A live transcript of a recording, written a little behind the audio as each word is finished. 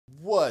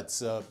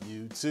What's up,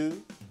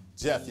 YouTube?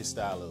 Jeff, your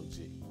Style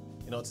O.G.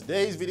 And on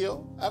today's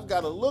video, I've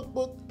got a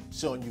lookbook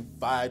showing you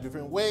 5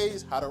 different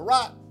ways how to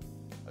rock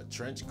a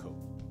trench coat.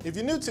 If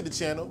you're new to the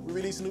channel, we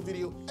release a new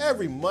video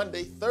every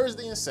Monday,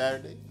 Thursday, and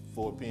Saturday,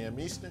 4 p.m.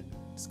 Eastern,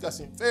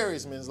 discussing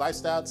various men's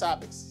lifestyle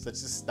topics such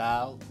as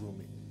style,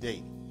 grooming, and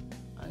dating.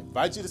 I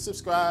invite you to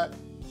subscribe,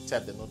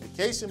 tap the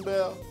notification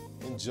bell,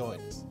 and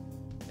join us.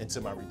 And to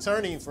my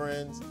returning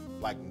friends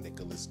like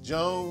Nicholas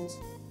Jones,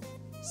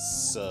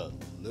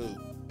 salute.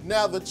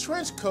 Now, the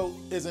trench coat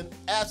is an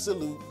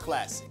absolute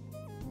classic.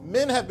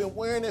 Men have been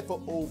wearing it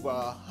for over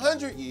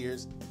 100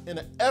 years in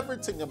an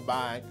effort to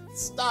combine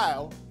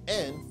style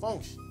and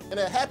function. And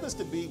it happens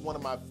to be one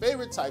of my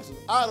favorite types of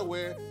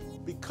outerwear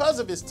because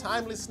of its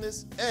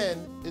timelessness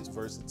and its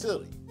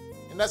versatility.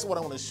 And that's what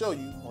I want to show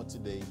you on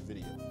today's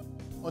video.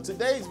 On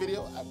today's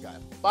video, I've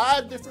got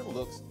 5 different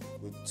looks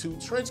with 2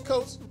 trench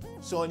coats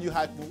showing you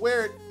how you can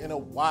wear it in a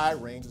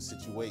wide range of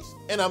situations.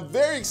 And I'm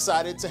very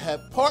excited to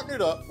have partnered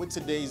up with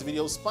today's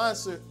video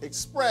sponsor,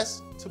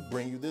 Express, to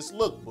bring you this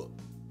lookbook.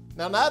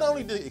 Now, not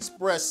only did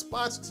Express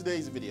sponsor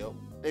today's video,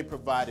 they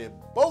provided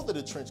both of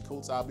the trench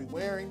coats I'll be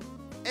wearing,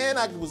 and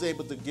I was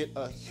able to get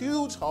a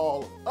huge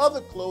haul of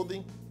other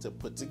clothing to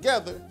put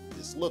together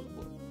this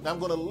lookbook. Now, I'm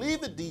going to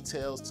leave the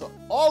details to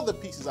all the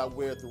pieces I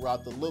wear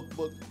throughout the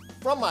lookbook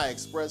from my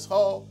Express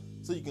haul,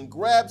 so you can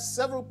grab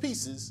several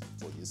pieces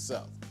for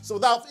yourself. So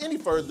without any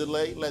further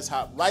delay, let's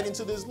hop right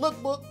into this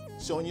lookbook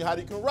showing you how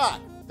you can rock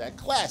that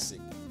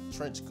classic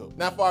trench coat.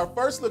 Now, for our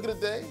first look of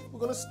the day, we're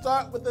going to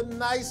start with a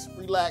nice,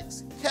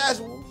 relaxed,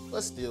 casual,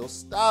 but still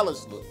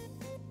stylish look.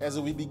 As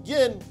we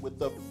begin with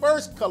the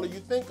first color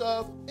you think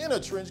of in a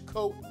trench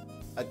coat,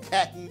 a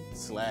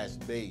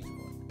khaki/beige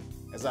one.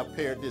 As I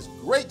paired this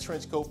great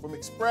trench coat from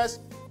Express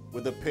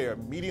with a pair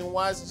of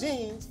medium-wise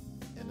jeans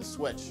and a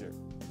sweatshirt.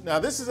 Now,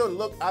 this is a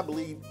look I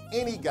believe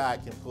any guy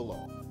can pull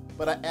off,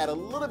 but I add a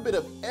little bit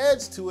of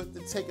edge to it to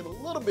take it a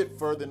little bit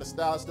further in the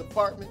stylish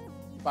department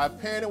by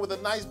pairing it with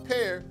a nice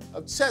pair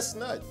of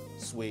chestnut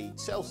suede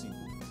Chelsea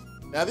boots.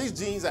 Now, these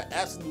jeans I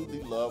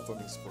absolutely love from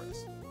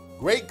Express.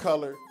 Great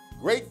color,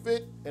 great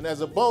fit, and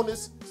as a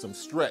bonus, some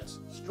stretch.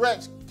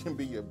 Stretch can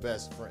be your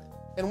best friend.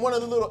 And one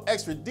of the little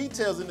extra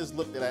details in this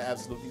look that I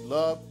absolutely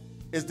love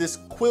is this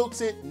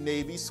quilted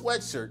navy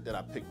sweatshirt that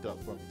I picked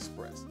up from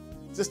Express.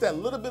 Just that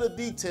little bit of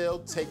detail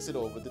takes it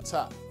over the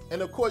top.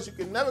 And of course, you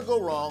can never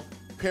go wrong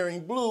pairing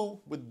blue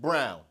with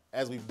brown,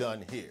 as we've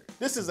done here.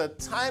 This is a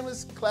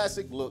timeless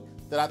classic look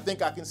that I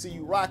think I can see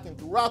you rocking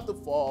throughout the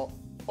fall,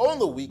 on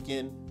the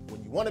weekend,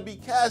 when you want to be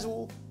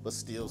casual, but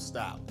still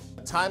stylish.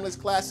 A timeless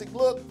classic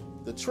look,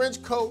 the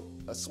trench coat,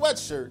 a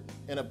sweatshirt,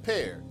 and a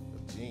pair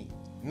of jeans.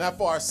 Now,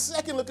 for our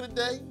second look of the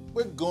day,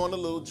 we're going a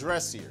little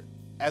dressier,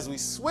 as we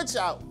switch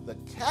out the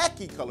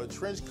khaki colored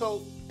trench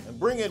coat and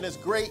bring in this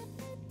great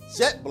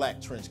jet black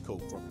trench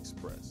coat from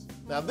Express.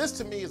 Now, this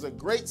to me is a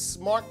great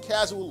smart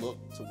casual look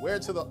to wear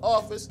to the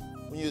office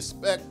when you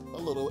expect a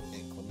little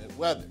inclement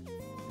weather.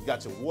 You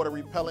got your water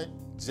repellent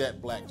jet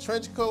black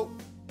trench coat,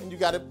 and you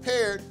got it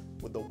paired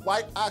with a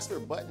white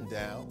Oxford button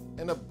down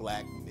and a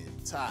black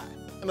mid tie.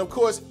 And of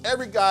course,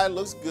 every guy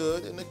looks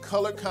good in the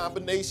color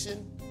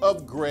combination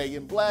of gray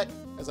and black,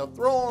 as I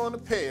throw on a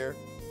pair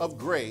of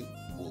gray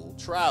wool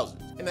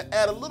trousers. And to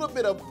add a little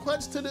bit of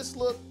punch to this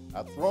look,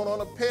 I've thrown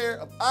on a pair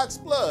of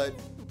oxblood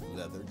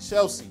leather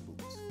Chelsea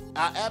boots.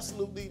 I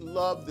absolutely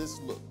love this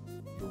look.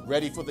 You're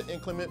ready for the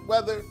inclement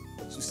weather,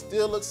 but you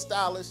still look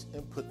stylish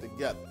and put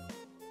together.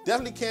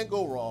 Definitely can't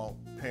go wrong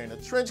pairing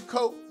a trench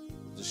coat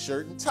with a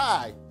shirt and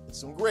tie and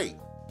some great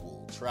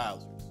wool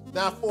trousers.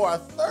 Now, for our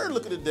third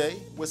look of the day,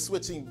 we're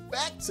switching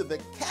back to the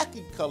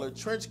khaki colored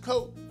trench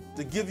coat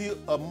to give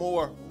you a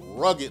more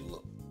rugged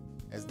look.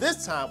 As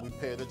this time we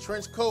pair the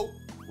trench coat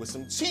with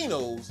some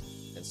chinos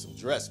and some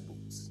dress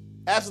boots.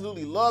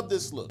 Absolutely love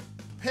this look.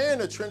 Pairing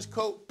the trench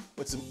coat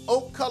with some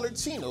oak colored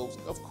chinos,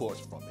 of course,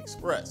 from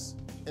Express.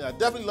 And I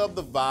definitely love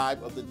the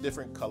vibe of the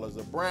different colors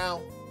of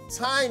brown,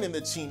 tying in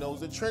the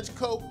chinos, the trench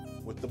coat,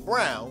 with the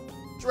brown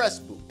dress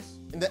boots.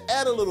 And to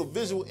add a little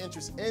visual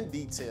interest and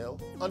detail,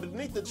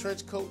 underneath the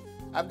trench coat,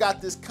 I've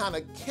got this kind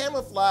of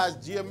camouflage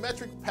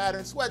geometric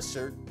pattern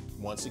sweatshirt,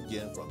 once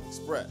again from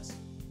Express.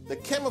 The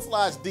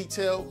camouflage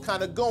detail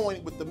kind of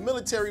going with the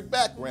military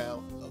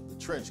background of the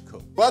trench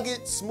coat.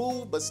 Rugged,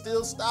 smooth, but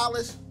still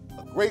stylish.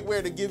 A great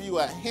way to give you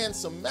a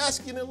handsome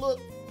masculine look.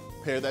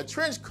 Pair that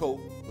trench coat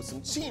with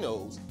some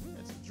chinos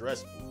and some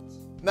dress boots.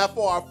 Now,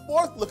 for our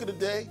fourth look of the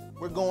day,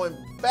 we're going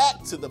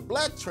back to the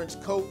black trench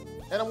coat,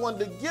 and I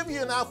wanted to give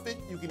you an outfit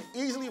you can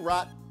easily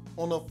rock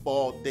on a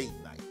fall date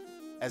night,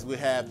 as we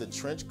have the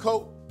trench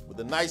coat with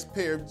a nice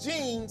pair of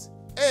jeans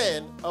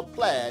and a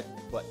plaid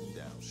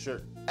button-down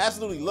shirt.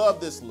 Absolutely love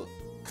this look.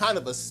 Kind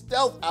of a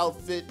stealth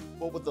outfit,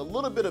 but with a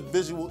little bit of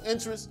visual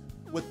interest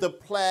with the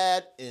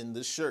plaid in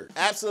the shirt.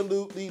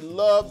 Absolutely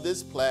love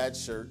this plaid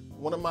shirt.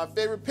 One of my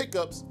favorite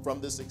pickups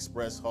from this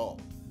Express haul.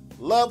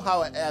 Love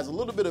how it adds a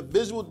little bit of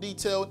visual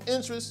detail and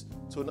interest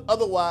to an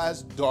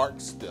otherwise dark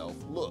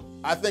stealth look.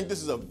 I think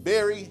this is a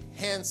very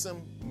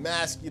handsome,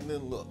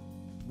 masculine look,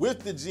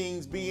 with the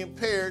jeans being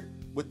paired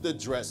with the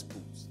dress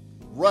boots.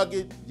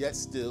 Rugged, yet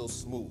still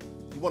smooth.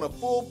 You want a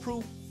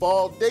foolproof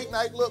fall date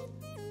night look?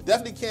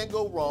 Definitely can't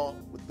go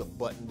wrong with the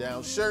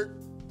button-down shirt,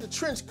 the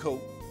trench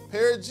coat,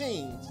 pair of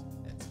jeans,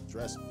 and some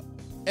dress boots.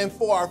 And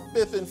for our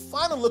fifth and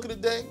final look of the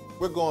day,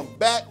 we're going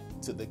back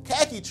to the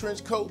khaki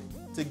trench coat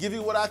to give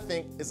you what I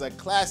think is a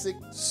classic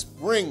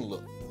spring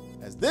look.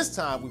 As this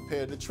time we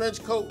paired the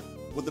trench coat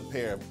with a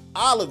pair of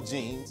olive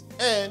jeans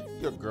and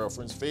your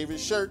girlfriend's favorite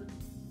shirt,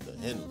 the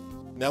Henley.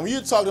 Now when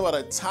you're talking about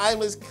a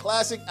timeless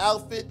classic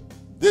outfit,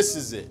 this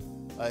is it.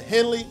 A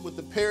Henley with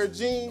a pair of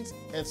jeans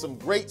and some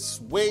great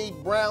suede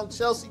brown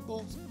Chelsea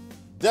boots,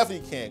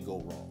 definitely can't go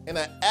wrong. And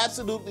I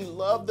absolutely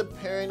love the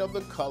pairing of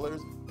the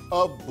colors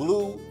of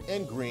blue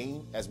and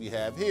green, as we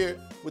have here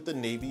with the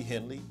navy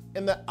Henley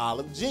and the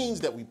olive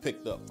jeans that we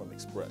picked up from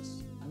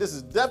Express. This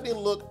is definitely a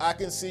look I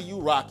can see you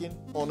rocking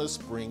on a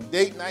spring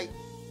date night,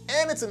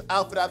 and it's an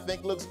outfit I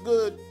think looks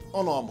good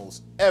on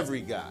almost every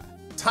guy.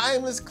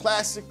 Timeless,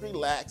 classic,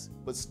 relaxed,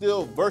 but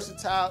still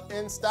versatile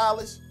and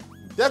stylish.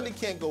 You definitely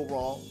can't go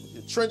wrong with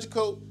your trench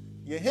coat,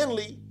 your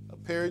Henley, a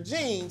pair of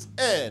jeans,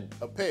 and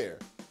a pair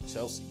of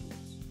Chelsea boots.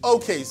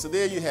 Okay, so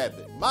there you have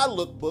it. My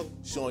lookbook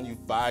showing you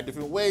 5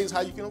 different ways how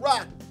you can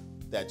rock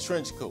that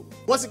trench coat.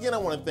 Once again, I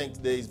want to thank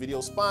today's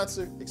video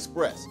sponsor,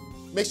 Express.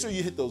 Make sure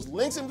you hit those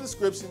links in the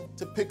description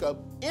to pick up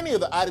any of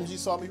the items you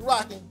saw me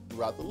rocking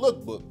throughout the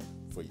lookbook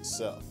for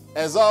yourself.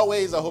 As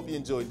always, I hope you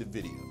enjoyed the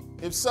video.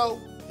 If so,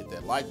 hit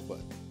that like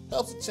button.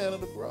 Helps the channel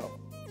to grow.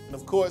 And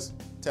of course,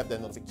 tap that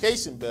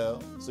notification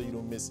bell so you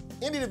don't miss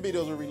any of the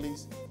videos we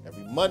release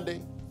every Monday,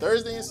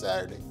 Thursday, and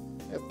Saturday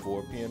at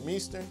 4 p.m.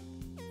 Eastern.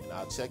 And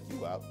I'll check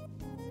you out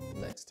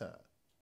next time.